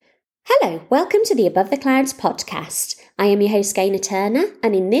Hello, welcome to the Above the Clouds podcast. I am your host Gaynor Turner,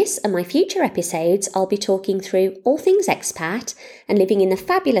 and in this and my future episodes I'll be talking through all things expat and living in the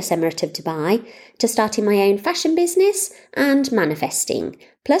fabulous Emirate of Dubai, to starting my own fashion business and manifesting,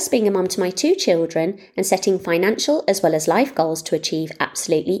 plus being a mum to my 2 children and setting financial as well as life goals to achieve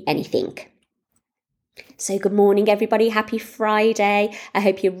absolutely anything. So good morning everybody, happy Friday. I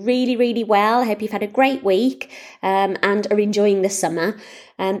hope you're really well. I hope you've had a great week and are enjoying the summer.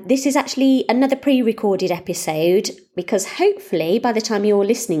 This is actually another pre-recorded episode because hopefully by the time you're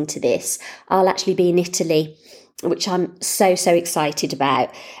listening to this, I'll actually be in Italy, which I'm so excited about.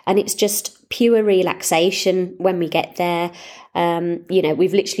 And it's just pure relaxation when we get there.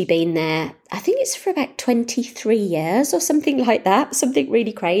 We've literally been there, I think it's for about 23 years or something like that, something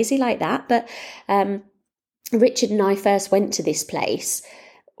really crazy like that. But Richard and I first went to this place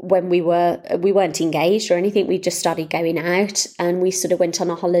when we weren't engaged or anything. We just started going out and we sort of went on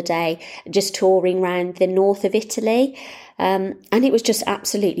a holiday, just touring around the north of Italy. And it was just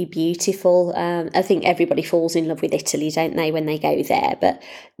absolutely beautiful. I think everybody falls in love with Italy, don't they, when they go there? But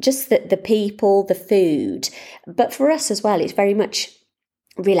just the people, the food. But for us as well, it's very much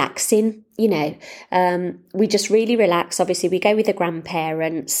relaxing, we just really relax. Obviously we go with the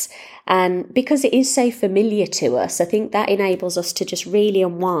grandparents, and because it is so familiar to us, I think that enables us to just really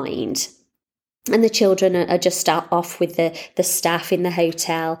unwind. And the children are just off with the staff in the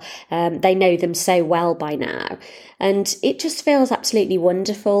hotel. They know them so well by now, and it just feels absolutely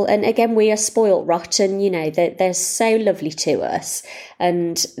wonderful. And again, we are spoiled rotten, they're so lovely to us,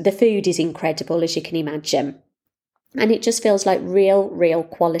 and the food is incredible, as you can imagine. And it just feels like real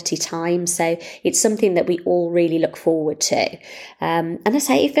quality time. So it's something that we all really look forward to. And I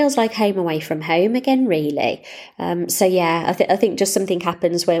say it feels like home away from home again, really. I think just something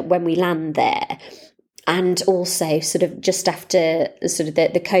happens when we land there. And also sort of just after sort of the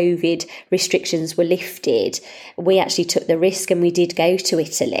COVID restrictions were lifted, we actually took the risk and we did go to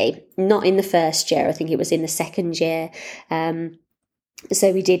Italy. Not in the first year, I think it was in the second year.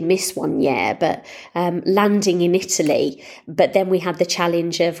 So we did miss 1 year, but landing in Italy. But then we had the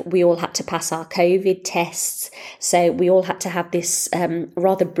challenge of we all had to pass our COVID tests. So we all had to have this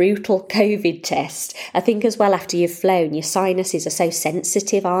rather brutal COVID test. I think as well, after you've flown, your sinuses are so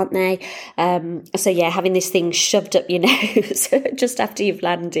sensitive, aren't they? Having this thing shoved up your nose just after you've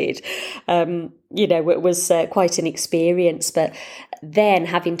landed, it was quite an experience. But then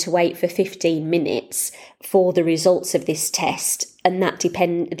having to wait for 15 minutes for the results of this test, and that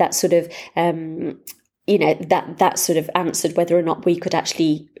sort of answered whether or not we could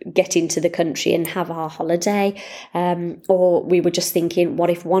actually get into the country and have our holiday, or we were just thinking,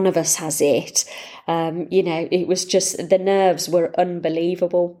 what if one of us has it? It was just, the nerves were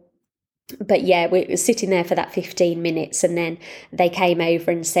unbelievable. But yeah, we were sitting there for that 15 minutes, and then they came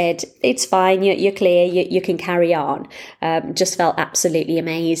over and said, it's fine, you're clear, you can carry on. Just felt absolutely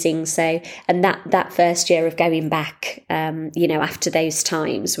amazing. So, and that first year of going back, after those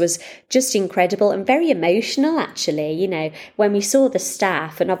times was just incredible and very emotional, actually, when we saw the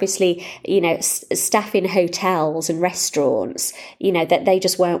staff, and obviously, staff in hotels and restaurants, that they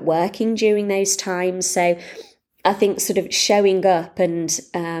just weren't working during those times. So I think sort of showing up and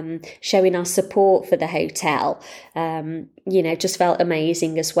showing our support for the hotel, just felt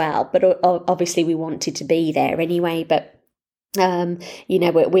amazing as well. But obviously we wanted to be there anyway. But,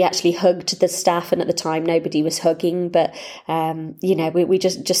 we actually hugged the staff, and at the time nobody was hugging. But, we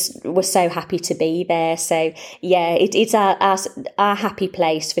just were so happy to be there. So, yeah, it's our happy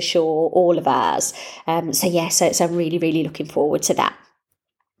place for sure, all of ours. So I'm really looking forward to that.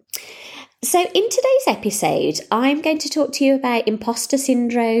 So in today's episode, I'm going to talk to you about imposter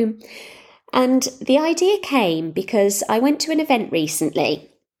syndrome. And the idea came because I went to an event recently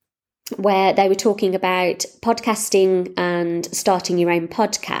where they were talking about podcasting and starting your own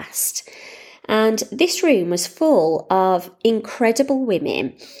podcast. And this room was full of incredible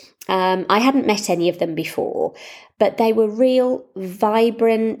women. I hadn't met any of them before, but they were real,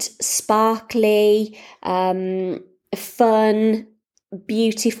 vibrant, sparkly, fun,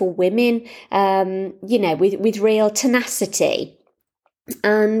 beautiful women, with real tenacity.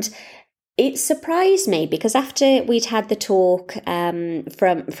 And it surprised me because after we'd had the talk from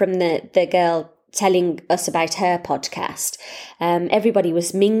the girl telling us about her podcast, everybody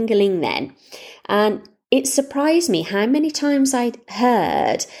was mingling then. And it surprised me how many times I'd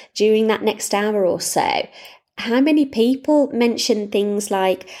heard during that next hour or so, how many people mentioned things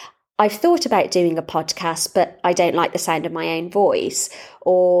like, I've thought about doing a podcast, but I don't like the sound of my own voice.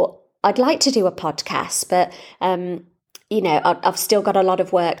 Or I'd like to do a podcast, but I've still got a lot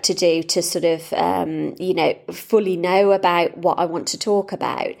of work to do to sort of, fully know about what I want to talk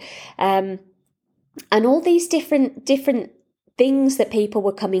about. And all these different things that people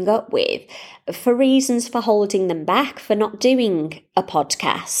were coming up with for reasons for holding them back, for not doing a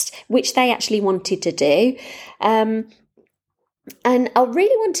podcast, which they actually wanted to do. And I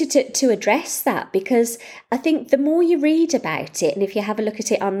really wanted to address that, because I think the more you read about it, and if you have a look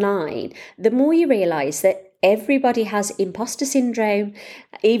at it online, the more you realise that everybody has imposter syndrome,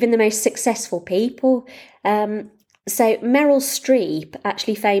 even the most successful people. So Meryl Streep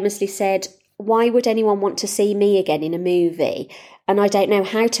actually famously said, "Why would anyone want to see me again in a movie? And I don't know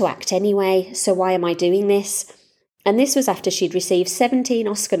how to act anyway, so why am I doing this?" And this was after she'd received 17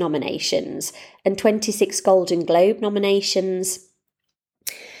 Oscar nominations and 26 Golden Globe nominations.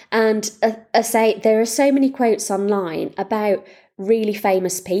 And I say there are so many quotes online about really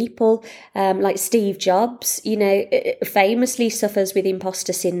famous people, like Steve Jobs, famously suffers with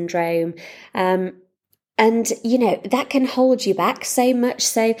imposter syndrome. And, that can hold you back so much.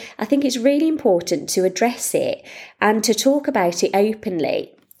 So I think it's really important to address it and to talk about it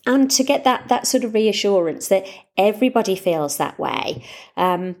openly, and to get that sort of reassurance that everybody feels that way.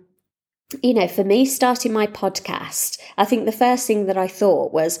 For me, starting my podcast, I think the first thing that I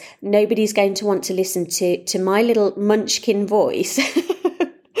thought was, nobody's going to want to listen to my little munchkin voice.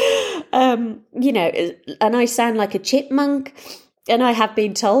 And I sound like a chipmunk, and I have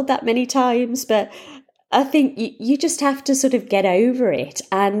been told that many times, but I think you just have to sort of get over it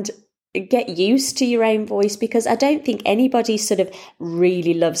and get used to your own voice, because I don't think anybody sort of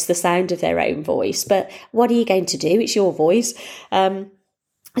really loves the sound of their own voice. But what are you going to do? It's your voice.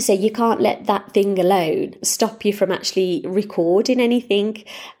 So you can't let that thing alone stop you from actually recording anything.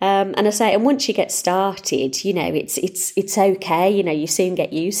 And once you get started, it's okay. You soon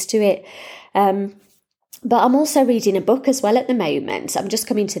get used to it. But I'm also reading a book as well at the moment. I'm just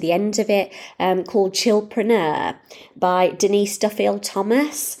coming to the end of it, called Chillpreneur by Denise Duffield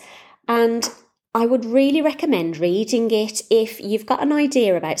Thomas. And I would really recommend reading it if you've got an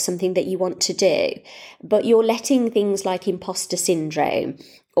idea about something that you want to do, but you're letting things like imposter syndrome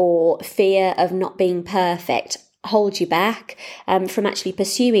or fear of not being perfect hold you back from actually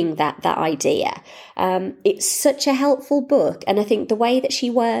pursuing that idea. It's such a helpful book, and I think the way that she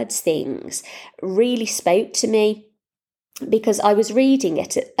words things really spoke to me, because I was reading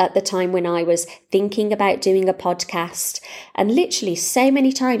it at the time when I was thinking about doing a podcast, and literally so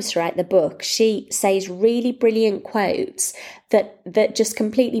many times throughout the book she says really brilliant quotes that just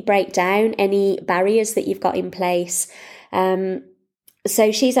completely break down any barriers that you've got in place.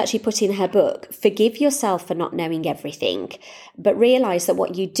 So she's actually put in her book, forgive yourself for not knowing everything, but realise that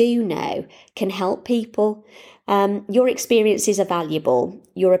what you do know can help people. Your experiences are valuable,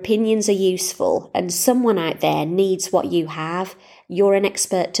 your opinions are useful, and someone out there needs what you have. You're an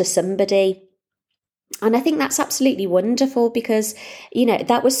expert to somebody. And I think that's absolutely wonderful, because,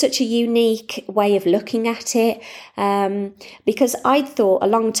 that was such a unique way of looking at it. Because I'd thought a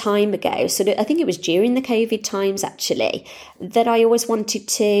long time ago, I think it was during the COVID times actually, that I always wanted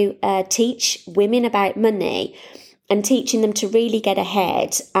to teach women about money, and teaching them to really get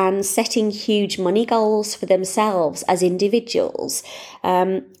ahead and setting huge money goals for themselves as individuals,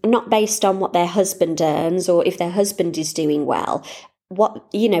 not based on what their husband earns or if their husband is doing well,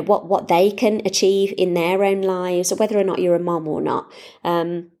 what they can achieve in their own lives, or whether or not you're a mom or not.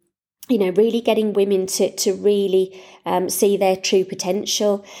 Really getting women to really see their true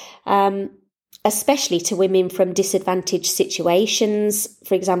potential, especially to women from disadvantaged situations,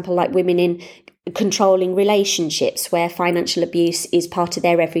 for example, like women in controlling relationships where financial abuse is part of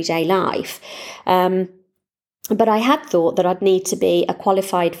their everyday life. But I had thought that I'd need to be a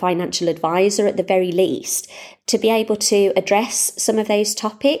qualified financial advisor at the very least to be able to address some of those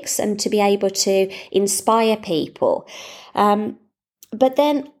topics and to be able to inspire people. But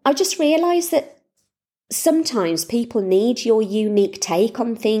then I just realised that sometimes people need your unique take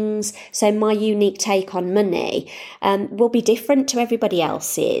on things. So my unique take on money will be different to everybody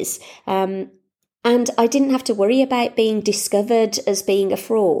else's. And I didn't have to worry about being discovered as being a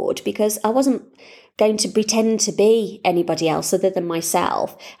fraud, because I wasn't going to pretend to be anybody else other than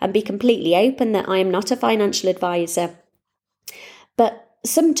myself, and be completely open that I am not a financial advisor. But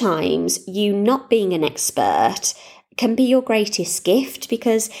sometimes you not being an expert can be your greatest gift,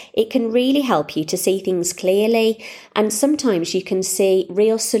 because it can really help you to see things clearly. And sometimes you can see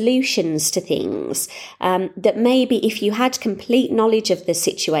real solutions to things that maybe if you had complete knowledge of the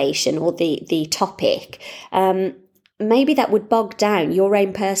situation or the topic, maybe that would bog down your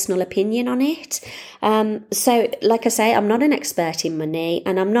own personal opinion on it. So like I say, I'm not an expert in money,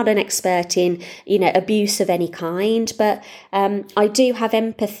 and I'm not an expert in, abuse of any kind, but I do have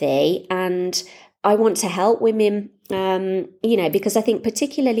empathy, and I want to help women, because I think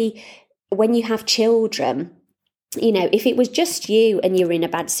particularly when you have children, if it was just you and you're in a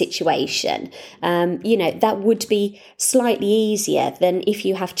bad situation, that would be slightly easier than if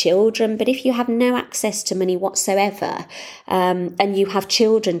you have children. But if you have no access to money whatsoever, and you have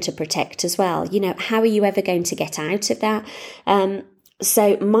children to protect as well, how are you ever going to get out of that?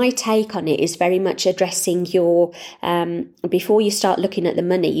 So my take on it is very much addressing your, before you start looking at the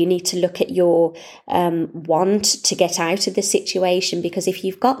money, you need to look at your want to get out of the situation. Because if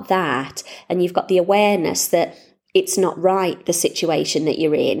you've got that, and you've got the awareness that it's not right, the situation that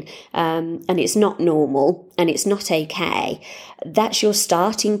you're in, and it's not normal, and it's not okay, that's your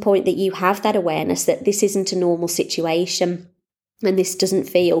starting point, that you have that awareness that this isn't a normal situation. And this doesn't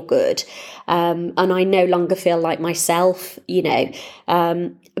feel good. And I no longer feel like myself,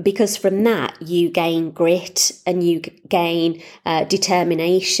 because from that you gain grit, and you gain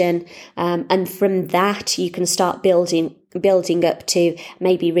determination. And from that you can start building up to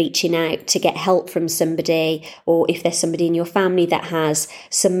maybe reaching out to get help from somebody, or if there's somebody in your family that has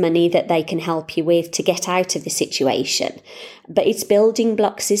some money that they can help you with to get out of the situation. But it's building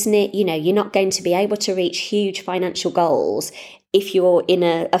blocks, isn't it? You're not going to be able to reach huge financial goals if you're in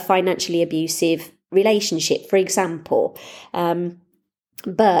a financially abusive relationship, for example.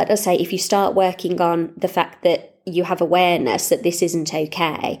 But I say, if you start working on the fact that you have awareness that this isn't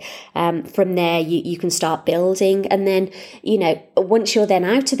okay, from there you can start building. And then, once you're then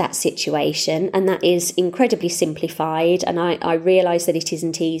out of that situation, and that is incredibly simplified, and I realise that it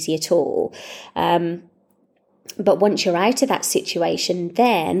isn't easy at all, but once you're out of that situation,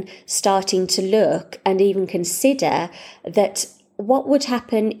 then starting to look and even consider that what would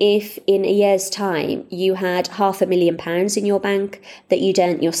happen if in a year's time you had £500,000 in your bank that you'd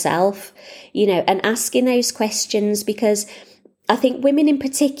earned yourself, and asking those questions, because I think women in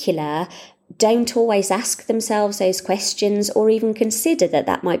particular don't always ask themselves those questions, or even consider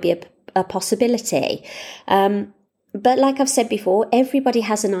that might be a possibility. But like I've said before, everybody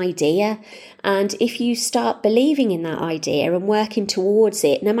has an idea. And if you start believing in that idea and working towards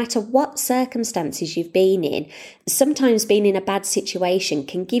it, no matter what circumstances you've been in, sometimes being in a bad situation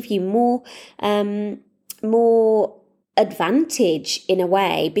can give you more advantage in a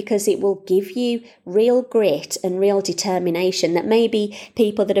way, because it will give you real grit and real determination that maybe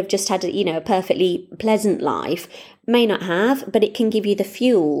people that have just had a perfectly pleasant life may not have, but it can give you the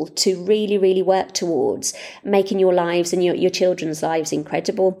fuel to really, really work towards making your lives and your children's lives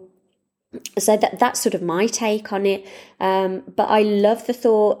incredible. So that's sort of my take on it. But I love the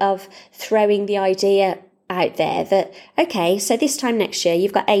thought of throwing the idea out there that, okay, so this time next year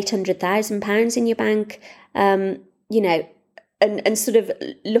you've got £800,000 in your bank, and sort of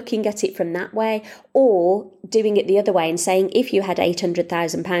looking at it from that way, or doing it the other way and saying, if you had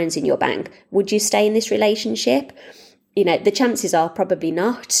 £800,000 in your bank, would you stay in this relationship? The chances are probably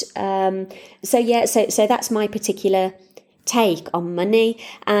not. So that's my particular take on money.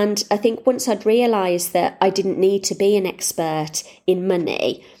 And I think once I'd realised that I didn't need to be an expert in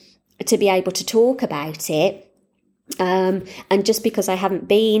money to be able to talk about it, and just because I haven't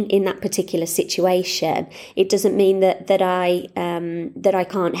been in that particular situation, it doesn't mean that I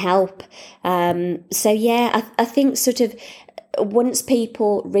can't help. I think sort of once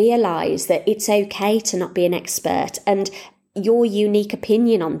people realise that it's okay to not be an expert, and your unique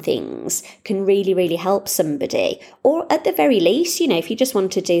opinion on things can really, really help somebody, or at the very least, if you just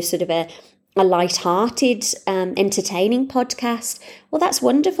want to do sort of a light-hearted, entertaining podcast, well, that's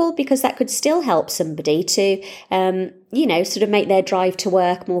wonderful, because that could still help somebody to, sort of make their drive to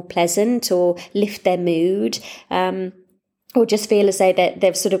work more pleasant, or lift their mood, or just feel as though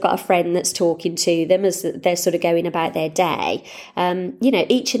they've sort of got a friend that's talking to them as they're sort of going about their day.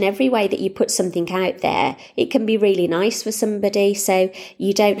 Each and every way that you put something out there, it can be really nice for somebody. So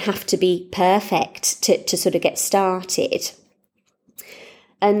you don't have to be perfect to sort of get started.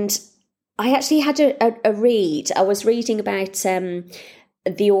 And I actually had a read. I was reading about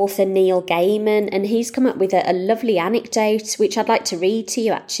the author Neil Gaiman, and he's come up with a lovely anecdote, which I'd like to read to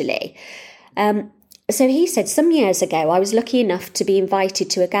you, actually. So he said, some years ago, I was lucky enough to be invited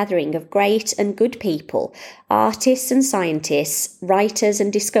to a gathering of great and good people, artists and scientists, writers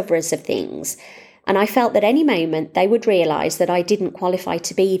and discoverers of things. And I felt that any moment they would realise that I didn't qualify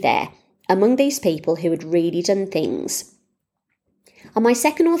to be there, among these people who had really done things. On my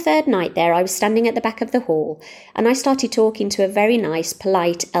second or third night there, I was standing at the back of the hall and I started talking to a very nice,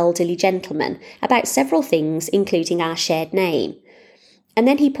 polite, elderly gentleman about several things, including our shared name. And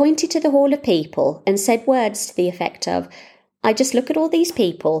then he pointed to the hall of people and said words to the effect of, I just look at all these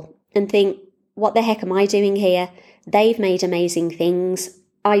people and think, what the heck am I doing here? They've made amazing things.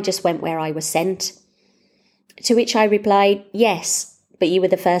 I just went where I was sent. To which I replied, yes, but you were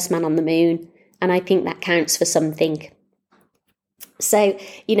the first man on the moon, and I think that counts for something. So,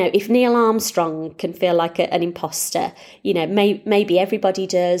 if Neil Armstrong can feel like an imposter, maybe everybody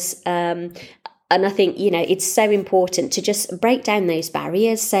does. And I think, it's so important to just break down those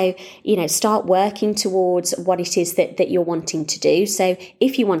barriers. So, start working towards what it is that you're wanting to do. So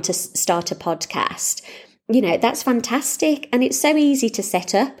if you want to start a podcast, that's fantastic. And it's so easy to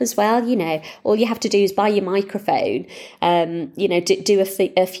set up as well. All you have to do is buy your microphone, do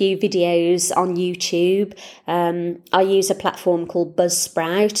a few videos on YouTube. I use a platform called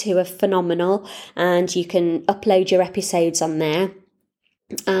Buzzsprout, who are phenomenal, and you can upload your episodes on there.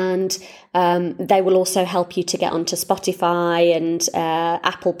 And they will also help you to get onto Spotify and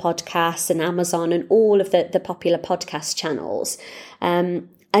Apple Podcasts and Amazon and all of the popular podcast channels.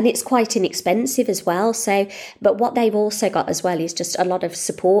 And it's quite inexpensive as well. So, but what they've also got as well is just a lot of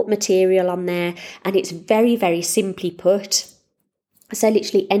support material on there. And it's very, very simply put. So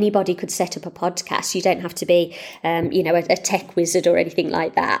literally anybody could set up a podcast. You don't have to be, a tech wizard or anything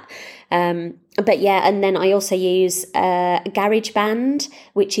like that. But yeah, and then I also use GarageBand,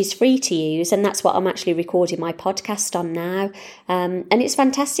 which is free to use, and that's what I'm actually recording my podcast on now. And it's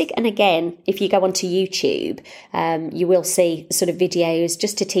fantastic. And again, if you go onto YouTube, you will see sort of videos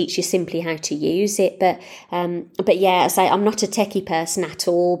just to teach you simply how to use it. But yeah, as I'm not a techie person at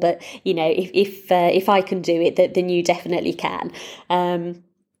all. But if I can do it, then you definitely can.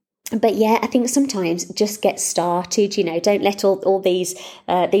 But yeah, I think sometimes just get started, don't let all these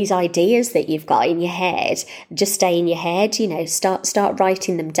ideas that you've got in your head just stay in your head, start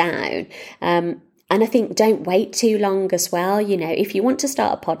writing them down. And I think don't wait too long as well. If you want to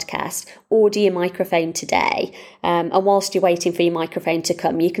start a podcast, order your microphone today. And whilst you're waiting for your microphone to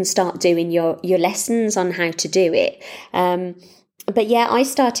come, you can start doing your lessons on how to do it. But yeah, I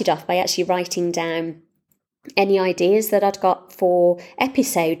started off by actually writing down any ideas that I'd got for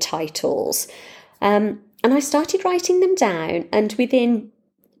episode titles. And I started writing them down, and within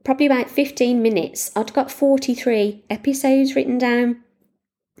probably about 15 minutes, I'd got 43 episodes written down.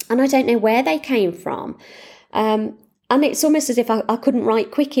 And I don't know where they came from. And it's almost as if I couldn't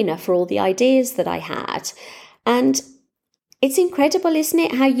write quick enough for all the ideas that I had. And it's incredible, isn't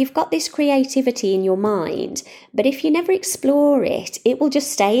it, how you've got this creativity in your mind, but if you never explore it, it will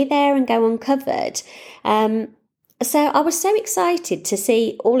just stay there and go uncovered. So I was so excited to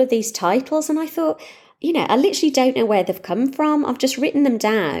see all of these titles, and I thought, I literally don't know where they've come from. I've just written them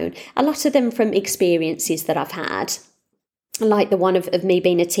down, a lot of them from experiences that I've had, like the one of me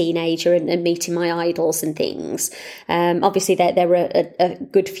being a teenager and meeting my idols and things. Obviously there were a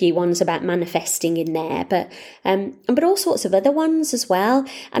good few ones about manifesting in there, but all sorts of other ones as well.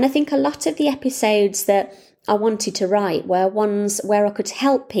 And I think a lot of the episodes that I wanted to write were ones where I could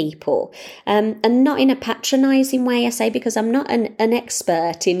help people, and not in a patronising way, I say, because I'm not an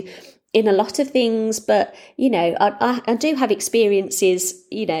expert in a lot of things, but I do have experiences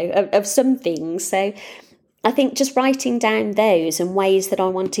of some things. So I think just writing down those and ways that I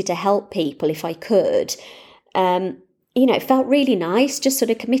wanted to help people if I could, it felt really nice, just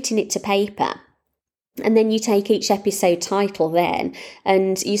sort of committing it to paper. And then you take each episode title then,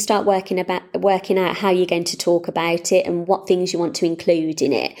 and you start working out how you're going to talk about it and what things you want to include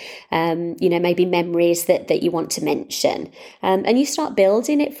in it. Maybe memories that you want to mention. And you start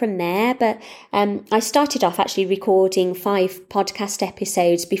building it from there. But I started off actually recording 5 podcast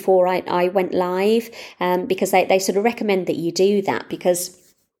episodes before I went live, because they sort of recommend that you do that, because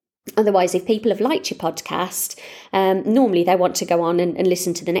otherwise, if people have liked your podcast, normally they want to go on and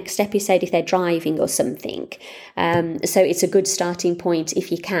listen to the next episode if they're driving or something. So it's a good starting point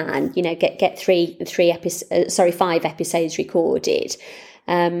if you can, get 5 episodes recorded.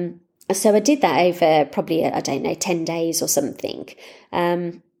 So I did that over probably, 10 days or something.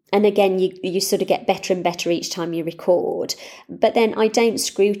 And again, you sort of get better and better each time you record. But then I don't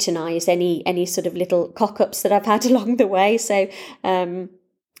scrutinise any sort of little cock-ups that I've had along the way. So,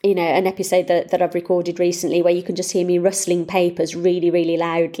 an episode that I've recorded recently where you can just hear me rustling papers really, really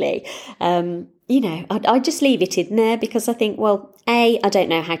loudly. I just leave it in there because I think, well, A, I don't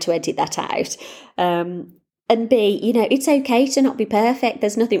know how to edit that out. And B, it's okay to not be perfect.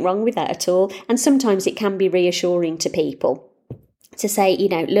 There's nothing wrong with that at all. And sometimes it can be reassuring to people to say,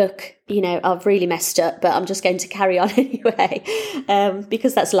 look, I've really messed up, but I'm just going to carry on anyway,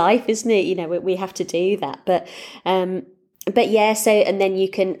 because that's life, isn't it? We have to do that. But yeah, so, and then you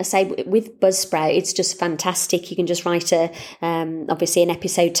can say with Buzzsprout, it's just fantastic. You can just write obviously an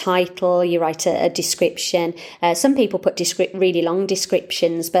episode title, you write a description. Some people put really long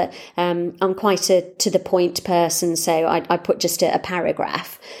descriptions, but I'm quite a to the point person. So I put just a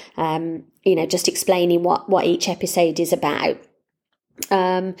paragraph, just explaining what each episode is about.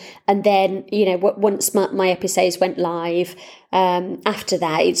 And then, once my episodes went live, after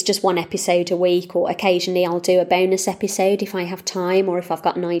that, it's just one episode a week, or occasionally I'll do a bonus episode if I have time or if I've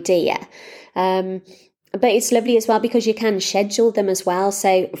got an idea. But it's lovely as well because you can schedule them as well.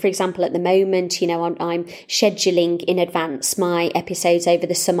 So, for example, at the moment, I'm scheduling in advance my episodes over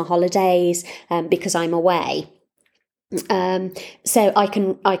the summer holidays, because I'm away. So I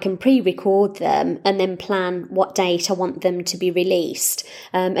can pre-record them and then plan what date I want them to be released.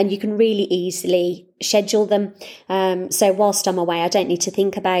 And you can really easily schedule them. So whilst I'm away, I don't need to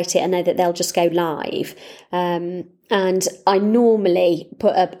think about it. I know that they'll just go live. And I normally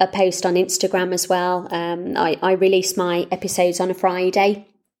put a post on Instagram as well. I release my episodes on a Friday.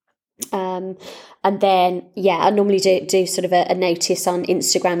 And then, I normally do sort of a notice on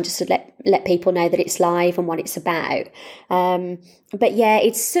Instagram just to let people know that it's live and what it's about. But yeah,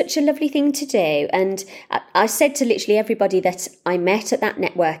 it's such a lovely thing to do. And I said to literally everybody that I met at that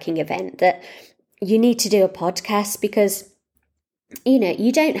networking event that you need to do a podcast because,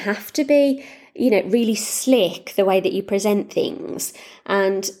 you don't have to be, really slick the way that you present things.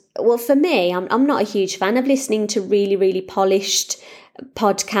 And well, for me, I'm not a huge fan of listening to really, really polished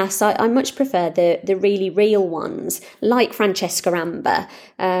podcasts. I much prefer the really real ones, like Francesca Amber,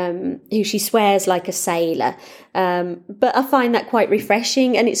 who she swears like a sailor. But I find that quite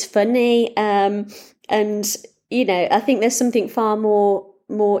refreshing and it's funny. And, I think there's something far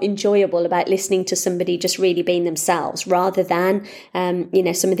more enjoyable about listening to somebody just really being themselves rather than,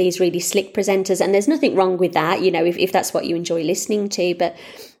 some of these really slick presenters. And there's nothing wrong with that, if that's what you enjoy listening to. But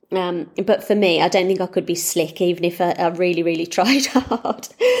for me, I don't think I could be slick, even if I really, really tried hard.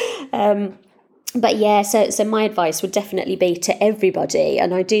 But yeah, so my advice would definitely be to everybody,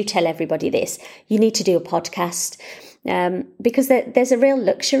 and I do tell everybody this, you need to do a podcast. Because there's a real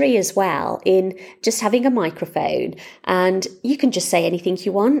luxury as well in just having a microphone and you can just say anything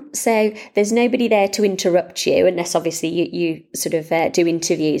you want. So there's nobody there to interrupt you unless obviously you sort of do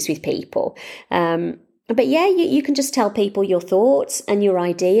interviews with people. But yeah, you can just tell people your thoughts and your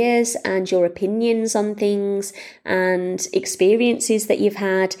ideas and your opinions on things and experiences that you've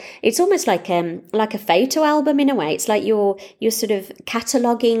had. It's almost like a photo album in a way. It's like you're sort of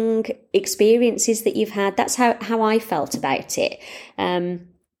cataloguing experiences that you've had. That's how I felt about it. And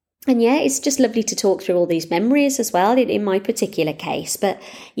yeah, it's just lovely to talk through all these memories as well in my particular case. But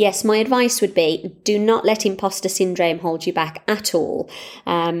yes, my advice would be do not let imposter syndrome hold you back at all.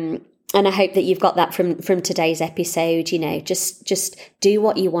 And I hope that you've got that from today's episode. Just do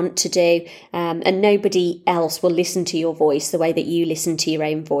what you want to do, and nobody else will listen to your voice the way that you listen to your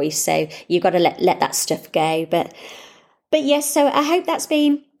own voice. So you've got to let that stuff go. But yes, so I hope that's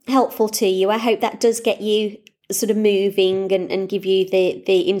been helpful to you. I hope that does get you sort of moving and give you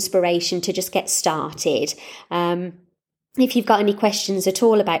the inspiration to just get started. If you've got any questions at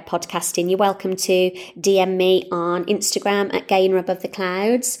all about podcasting, you're welcome to DM me on Instagram at Gainer Above the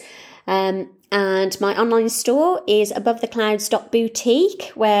Clouds. And my online store is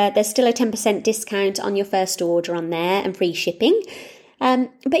abovetheclouds.boutique, where there's still a 10% discount on your first order on there and free shipping.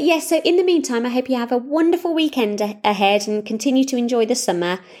 But yes, so in the meantime, I hope you have a wonderful weekend ahead and continue to enjoy the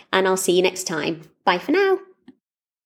summer, and I'll see you next time. Bye for now.